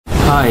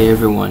Hi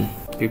everyone,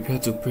 prepare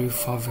to pray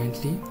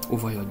fervently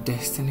over your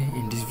destiny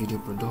in this video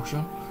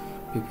production.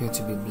 Prepare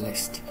to be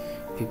blessed.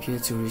 Prepare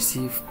to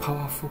receive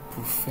powerful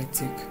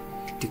prophetic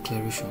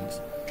declarations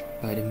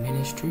by the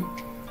ministry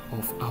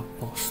of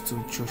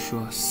Apostle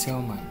Joshua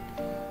Selman.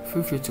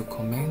 Feel free to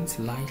comment,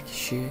 like,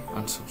 share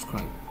and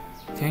subscribe.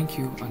 Thank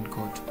you and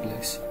God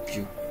bless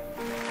you.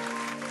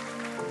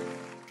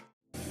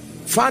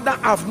 Father,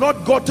 I've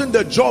not gotten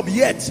the job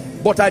yet,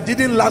 but I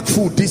didn't lack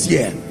food this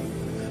year.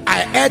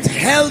 I ate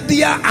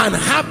healthier and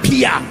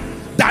happier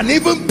than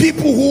even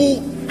people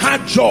who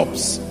had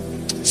jobs.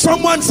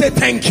 Someone say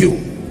thank you.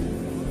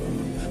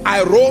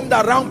 I roamed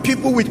around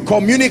people with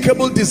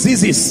communicable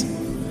diseases,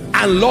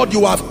 and Lord,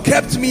 you have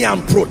kept me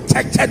and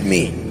protected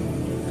me.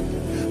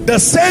 The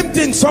same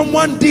thing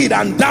someone did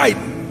and died,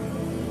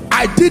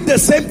 I did the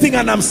same thing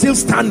and I'm still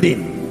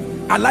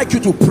standing. I'd like you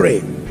to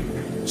pray.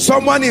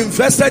 Someone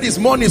invested his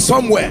money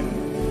somewhere,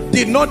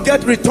 did not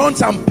get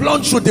returns and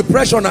plunged to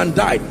depression and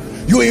died.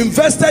 You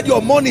invested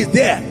your money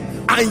there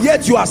and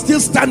yet you are still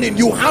standing.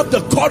 You have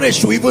the courage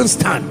to even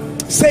stand.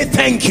 Say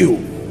thank you.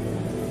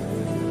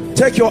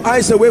 Take your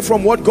eyes away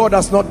from what God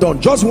has not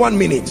done. Just 1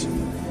 minute.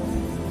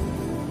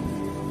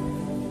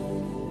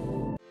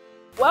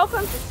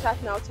 Welcome to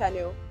StartNOW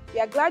Channel. We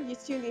are glad you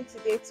tuned in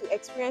today to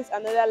experience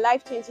another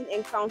life-changing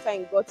encounter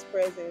in God's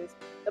presence.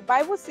 The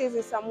Bible says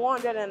in Psalm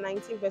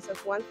 119 verses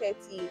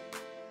 130,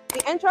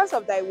 "The entrance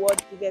of thy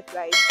word giveth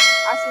light."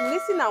 As you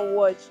listen and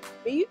watch,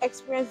 may you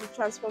experience the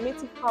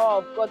transformative power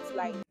of God's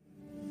light.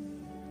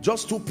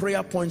 Just 2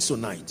 prayer points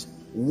tonight.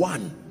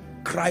 1,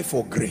 cry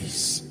for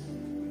grace.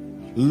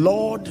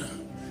 Lord,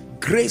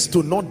 grace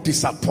to not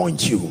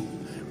disappoint you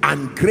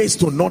and grace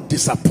to not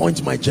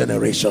disappoint my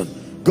generation.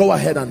 Go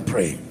ahead and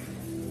pray.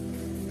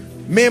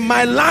 May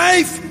my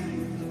life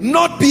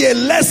not be a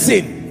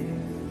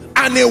lesson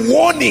and a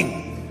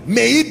warning.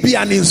 May it be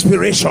an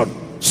inspiration.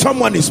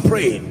 Someone is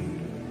praying.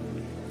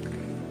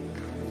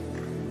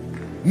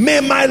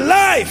 May my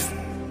life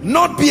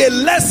not be a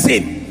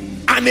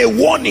lesson and a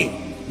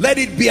warning. Let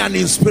it be an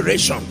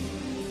inspiration.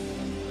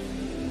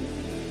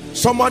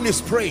 Someone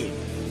is praying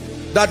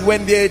that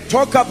when they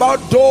talk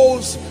about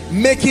those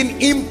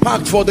making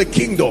impact for the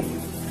kingdom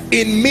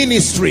in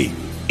ministry,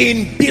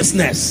 in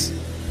business,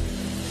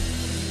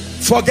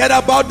 forget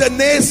about the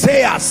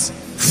naysayers.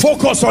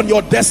 Focus on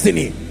your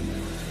destiny.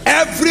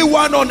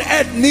 Everyone on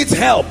earth needs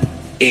help,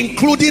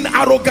 including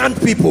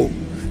arrogant people.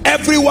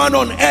 Everyone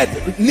on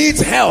earth needs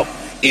help,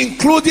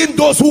 including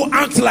those who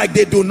act like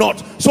they do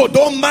not. So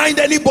don't mind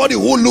anybody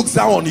who looks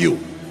down on you.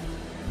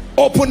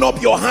 Open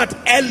up your heart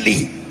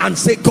early and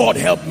say, God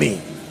help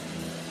me.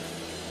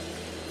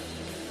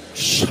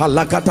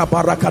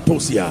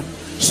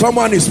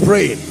 Someone is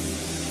praying.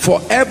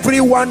 For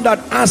everyone that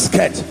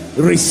asketh,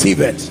 receive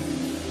it.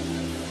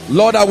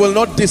 Lord, I will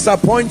not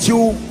disappoint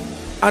you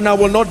and I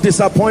will not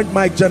disappoint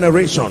my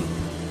generation.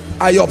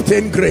 I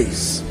obtain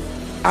grace.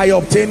 I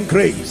obtain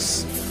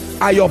grace.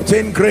 I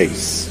obtain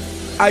grace.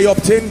 I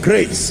obtain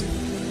grace.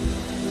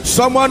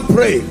 Someone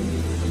pray.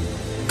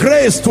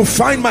 Grace to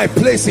find my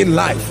place in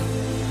life.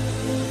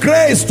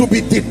 Grace to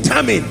be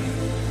determined.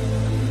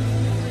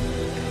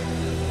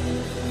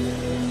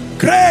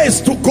 Grace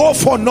to go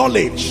for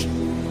knowledge.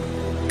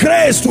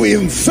 Grace to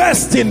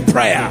invest in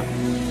prayer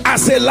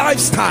as a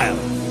lifestyle.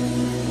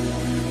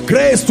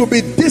 Grace to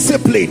be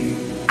disciplined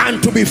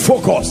and to be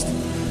focused.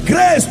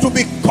 Grace to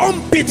be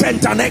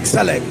competent and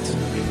excellent.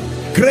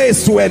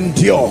 Grace to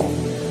endure.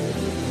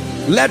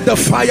 Let the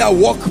fire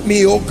walk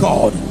me, oh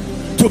God,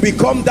 to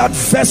become that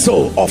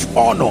vessel of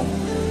honor.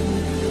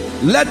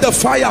 Let the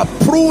fire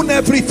prune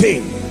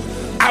everything.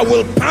 I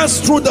will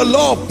pass through the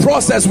law of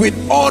process with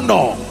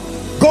honor.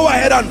 Go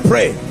ahead and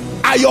pray.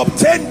 I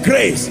obtain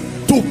grace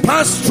to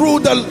pass through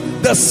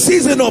the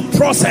season of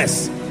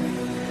process.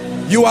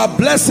 You are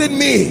blessing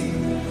me.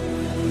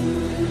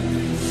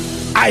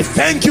 I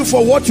thank you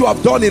for what you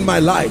have done in my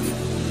life.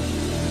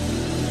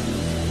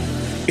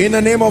 In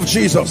the name of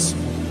Jesus.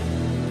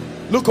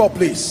 Look up,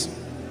 please.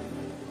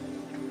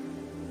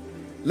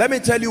 Let me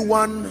tell you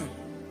one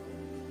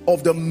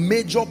of the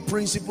major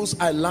principles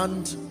I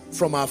learned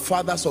from our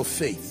fathers of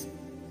faith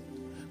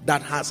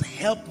that has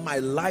helped my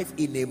life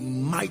in a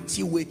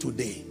mighty way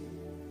today.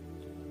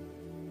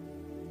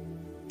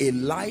 A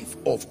life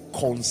of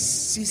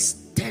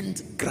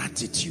consistent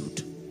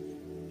gratitude.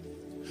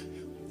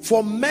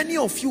 For many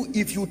of you,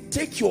 if you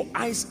take your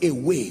eyes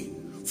away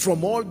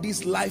from all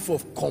this life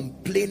of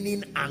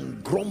complaining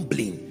and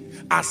grumbling,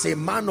 as a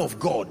man of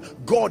God,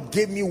 God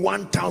gave me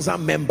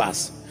 1,000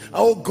 members.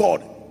 Oh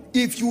God,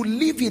 if you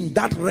live in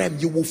that realm,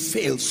 you will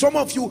fail. Some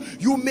of you,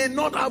 you may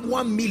not have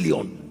 1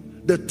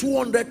 million. The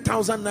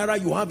 200,000 naira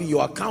you have in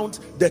your account,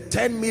 the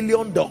 10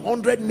 million, the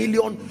 100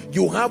 million,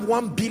 you have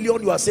 1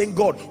 billion. You are saying,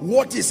 God,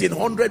 what is in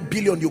 100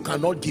 billion you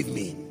cannot give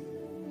me?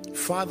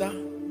 Father,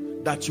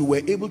 that you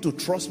were able to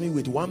trust me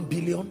with 1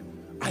 billion,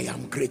 I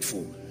am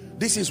grateful.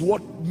 This is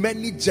what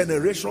many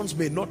generations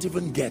may not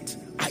even get.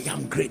 I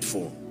am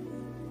grateful.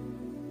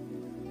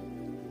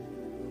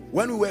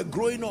 When we were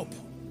growing up,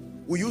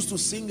 we used to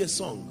sing a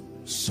song.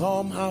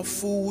 Some have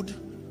food,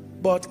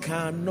 but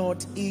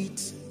cannot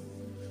eat.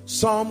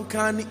 Some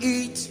can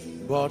eat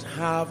but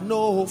have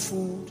no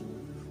food.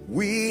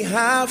 We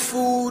have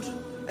food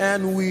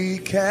and we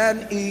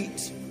can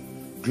eat.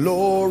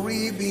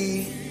 Glory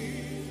be.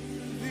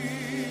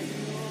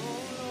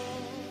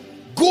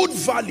 Good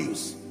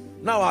values.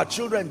 Now our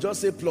children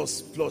just say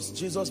plus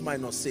Jesus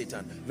minus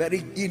Satan. Very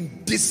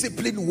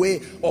indisciplined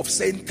way of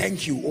saying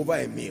thank you over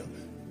a meal.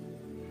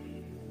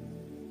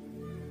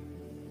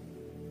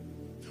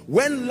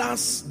 When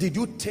last did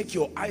you take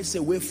your eyes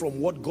away from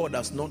what God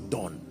has not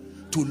done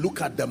to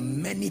look at the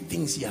many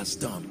things he has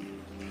done?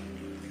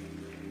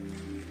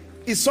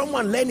 Is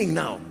someone learning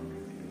now?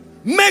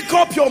 Make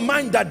up your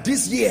mind that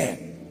this year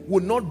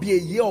will not be a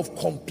year of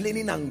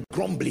complaining and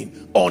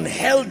grumbling,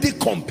 unhealthy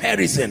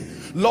comparison.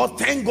 Lord,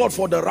 thank God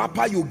for the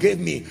rapper you gave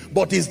me,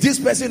 but is this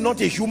person not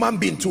a human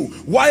being too?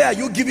 Why are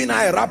you giving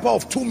her a rapper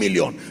of 2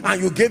 million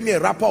and you gave me a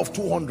rapper of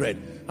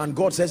 200? And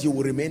God says you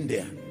will remain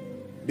there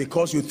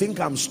because you think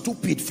I'm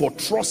stupid for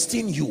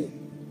trusting you.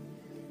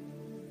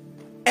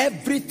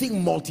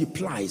 Everything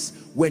multiplies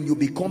when you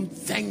become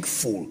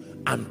thankful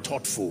and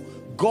thoughtful.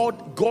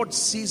 God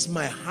sees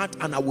my heart,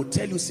 and I will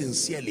tell you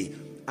sincerely,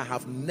 I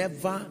have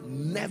never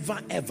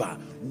ever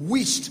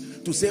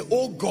wished to say,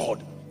 oh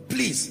God,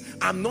 please,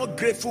 I'm not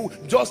grateful,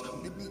 just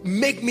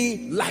make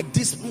me like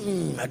this.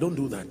 I don't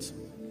do that.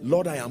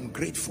 Lord, I am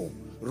grateful.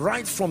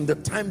 Right from the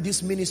time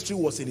this ministry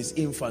was in its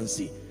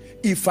infancy,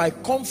 if I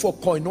come for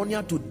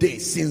Koinonia today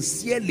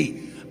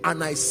sincerely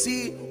and I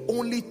see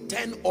only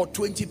 10 or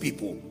 20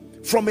 people,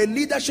 from a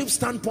leadership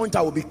standpoint,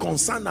 I will be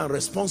concerned and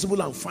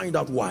responsible and find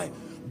out why.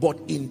 But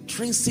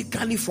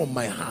intrinsically from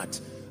my heart,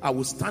 I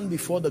will stand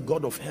before the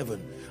God of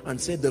heaven and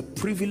say, the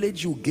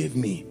privilege you gave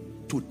me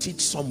to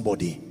teach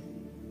somebody.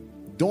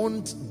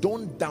 Don't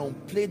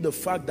downplay the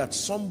fact that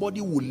somebody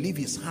will leave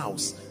his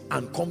house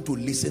and come to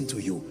listen to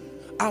you.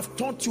 I've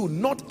taught you,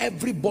 not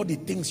everybody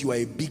thinks you are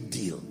a big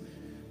deal.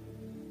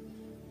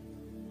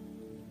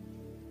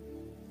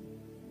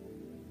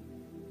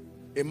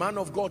 A man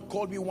of God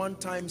called me one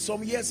time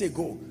some years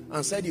ago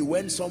and said he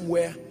went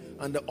somewhere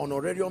and the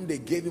honorarium they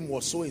gave him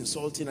was so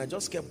insulting. I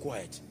just kept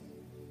quiet.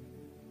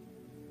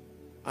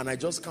 And I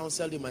just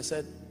counseled him. I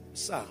said,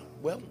 sir,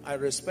 well, I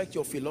respect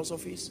your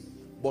philosophies,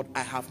 but I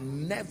have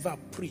never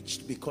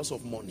preached because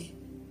of money.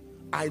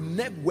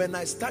 When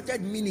I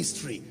started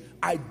ministry,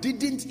 I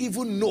didn't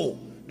even know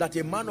that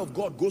a man of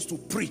God goes to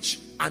preach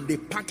and they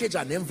package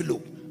an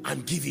envelope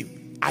and give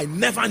him. I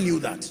never knew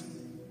that.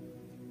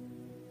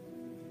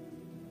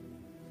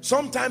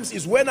 Sometimes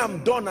it's when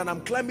I'm done and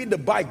I'm climbing the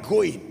bike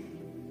going,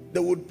 they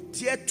would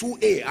tear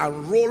 2A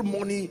and roll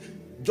money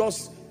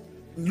just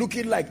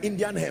looking like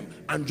Indian hemp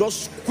and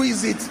just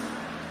squeeze it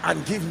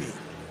and give me.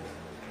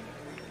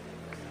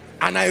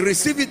 And I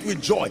receive it with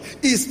joy.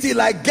 It's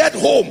till I get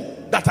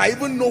home that I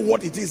even know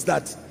what it is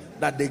that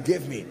they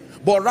gave me.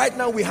 But right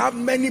now we have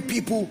many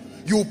people,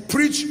 you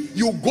preach,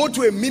 you go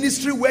to a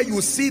ministry where you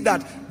see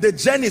that the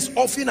gen is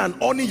offing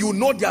and on, you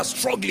know they are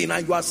struggling,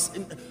 and you are,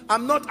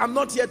 I'm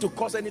not here to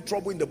cause any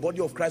trouble in the body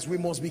of Christ. We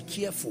must be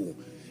careful.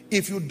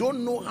 If you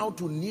don't know how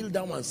to kneel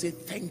down and say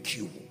thank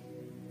you,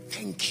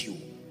 thank you.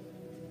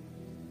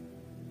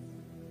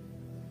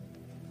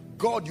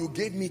 God, you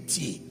gave me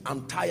tea,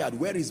 I'm tired,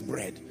 where is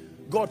bread?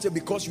 God said,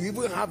 because you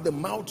even have the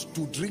mouth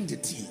to drink the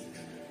tea.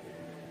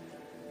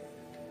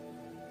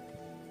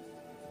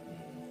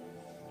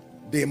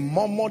 They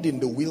murmured in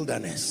the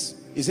wilderness.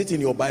 Is it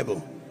in your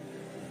Bible?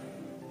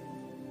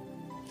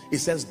 It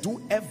says,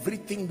 do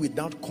everything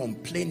without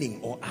complaining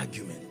or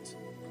argument.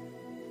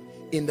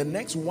 In the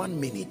next 1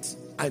 minute,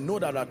 I know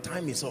that our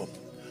time is up,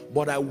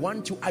 but I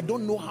want you, I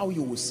don't know how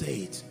you will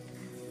say it,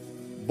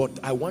 but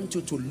I want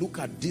you to look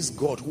at this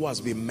God who has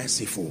been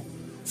merciful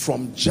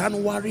from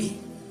January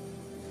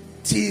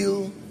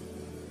till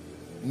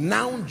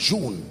now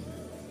June.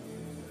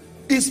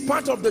 It's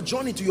part of the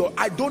journey to your,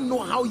 I don't know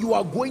how you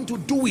are going to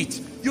do it.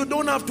 You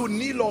don't have to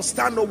kneel or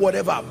stand or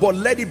whatever, but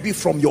let it be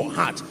from your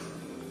heart.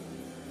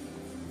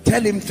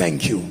 Tell him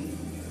thank you.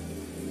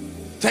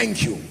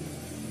 Thank you.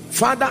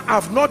 Father,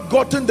 I've not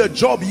gotten the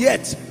job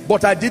yet,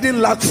 but I didn't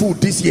lack food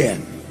this year.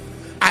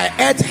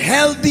 I ate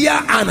healthier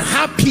and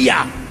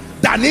happier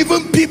than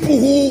even people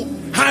who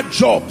had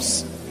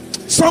jobs.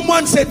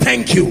 Someone say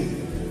thank you.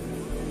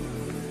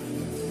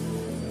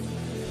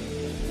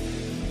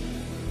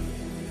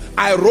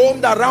 I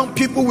roamed around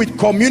people with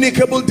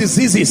communicable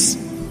diseases,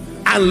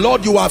 and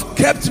Lord, you have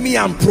kept me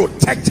and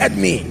protected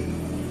me.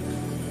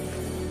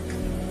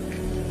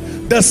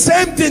 The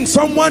same thing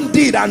someone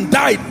did and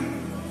died,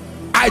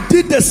 I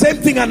did the same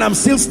thing and I'm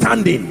still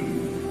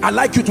standing. I'd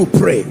like you to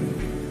pray.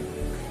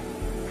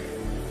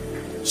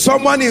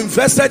 Someone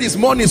invested his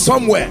money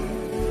somewhere,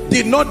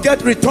 did not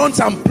get returns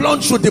and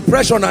plunged to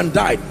depression and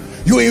died.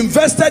 You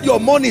invested your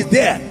money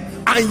there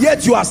and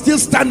yet you are still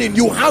standing.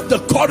 You have the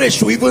courage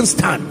to even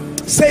stand.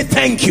 Say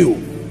thank you.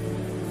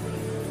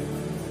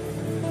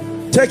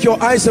 Take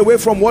your eyes away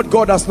from what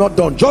God has not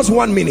done. Just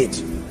 1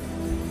 minute.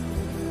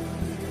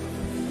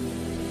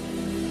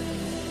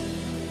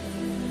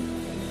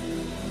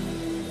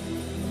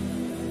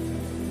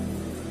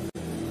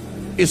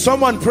 Is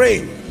someone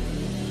praying?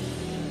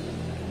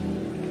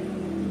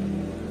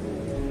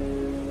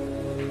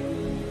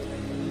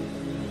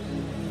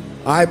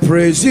 I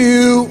praise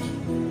you,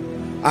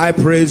 I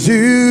praise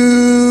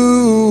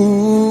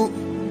you,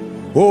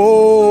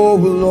 oh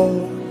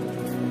Lord.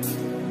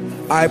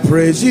 I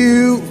praise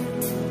you,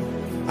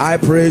 I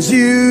praise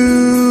you,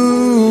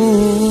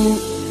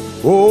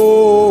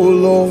 oh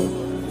Lord.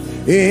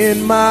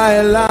 In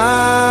my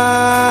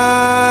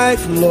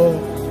life,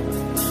 Lord,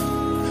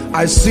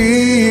 I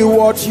see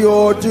what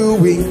you're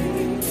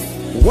doing.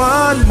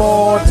 One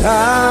more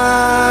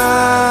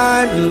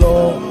time,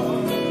 Lord,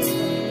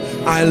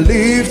 I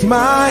lift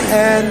my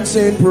hands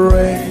in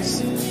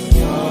praise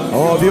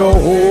of your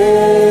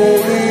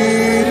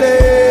holy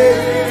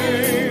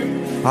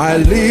name. I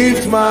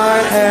lift my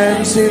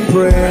hands in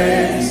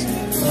praise.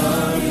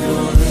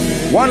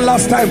 One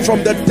last time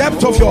from the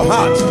depth of your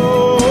heart.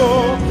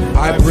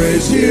 I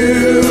praise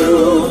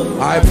you,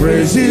 I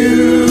praise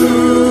you,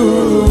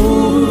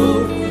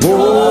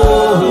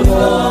 oh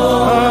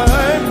Lord.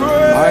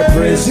 I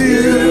praise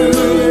you,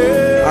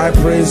 I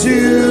praise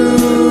you,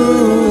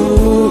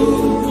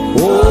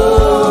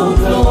 oh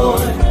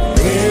Lord.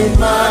 In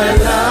my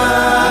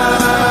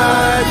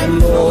life,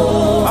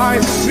 Lord, I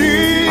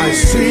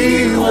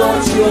see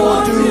what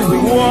you're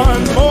doing.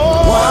 One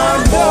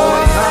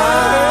more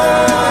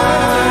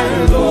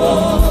time,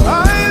 Lord, I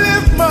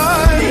lift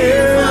my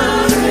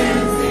hands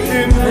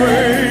in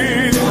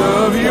praise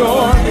of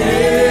your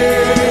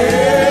name.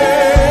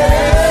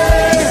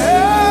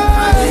 I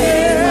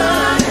lift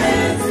my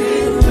hands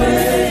in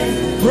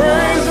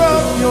praise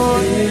of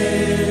your name.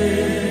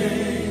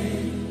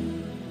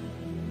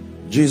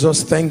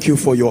 Jesus, thank you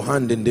for your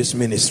hand in this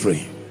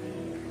ministry.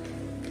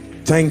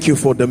 Thank you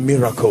for the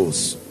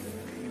miracles.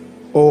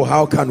 Oh,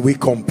 how can we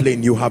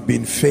complain? You have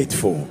been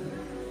faithful.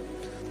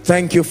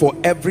 Thank you for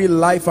every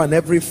life and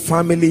every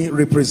family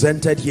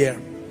represented here.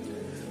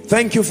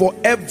 Thank you for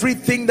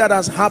everything that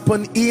has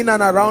happened in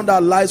and around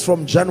our lives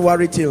from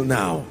January till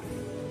now.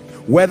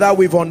 Whether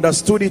we've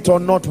understood it or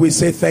not, we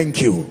say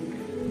thank you,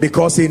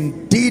 because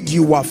indeed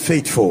you are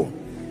faithful.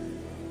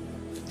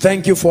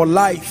 Thank you for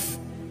life.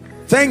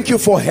 Thank you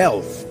for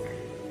health.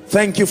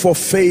 Thank you for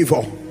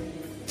favor.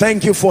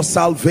 Thank you for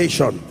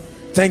salvation.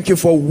 Thank you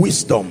for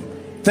wisdom.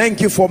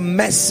 Thank you for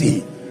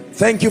mercy.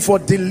 Thank you for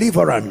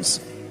deliverance.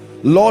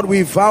 Lord,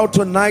 we vow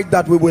tonight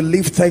that we will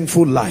live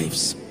thankful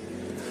lives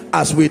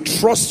as we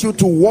trust you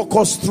to walk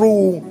us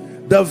through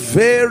the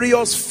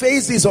various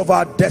phases of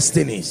our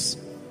destinies.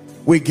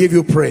 We give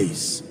you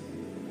praise.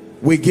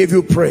 We give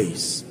you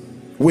praise.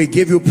 We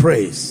give you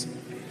praise.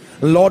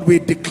 Lord, we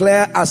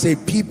declare as a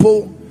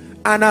people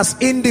and as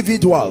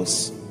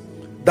individuals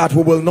that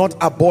we will not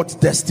abort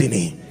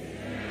destiny.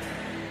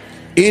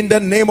 In the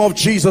name of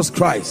Jesus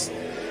Christ,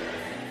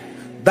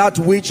 that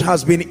which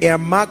has been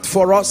earmarked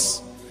for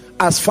us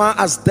as far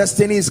as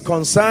destiny is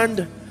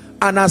concerned,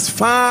 and as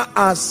far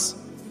as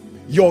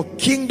your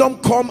kingdom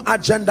come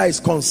agenda is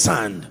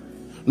concerned,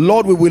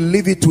 Lord, we will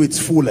live it to its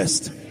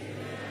fullest.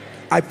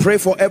 I pray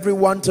for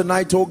everyone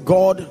tonight, oh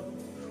God,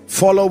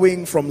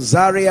 following from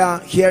Zaria,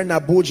 here in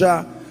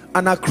Abuja,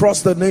 and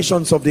across the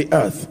nations of the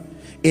earth.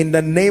 In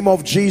the name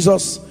of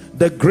Jesus,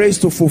 the grace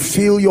to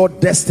fulfill your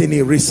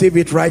destiny, receive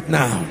it right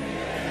now.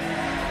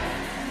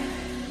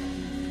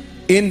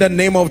 In the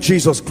name of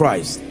Jesus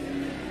Christ.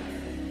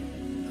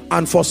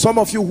 And for some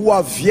of you who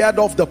have veered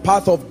off the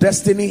path of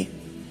destiny,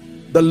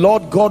 the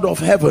Lord God of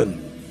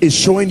heaven is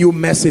showing you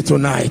mercy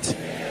tonight.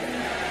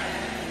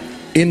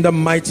 In the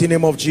mighty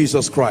name of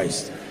Jesus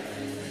Christ.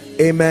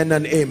 Amen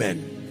and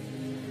amen.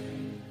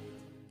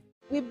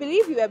 We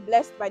believe you were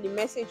blessed by the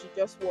message you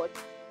just watched.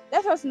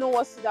 Let us know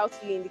what stood out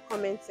to you in the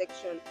comment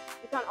section.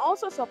 You can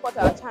also support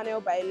our channel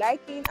by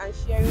liking and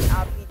sharing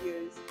our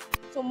videos,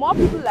 so more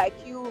people like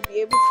you will be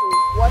able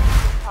to watch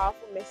these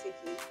powerful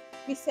messages.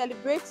 We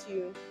celebrate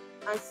you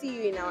and see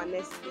you in our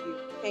next video.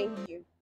 Thank you.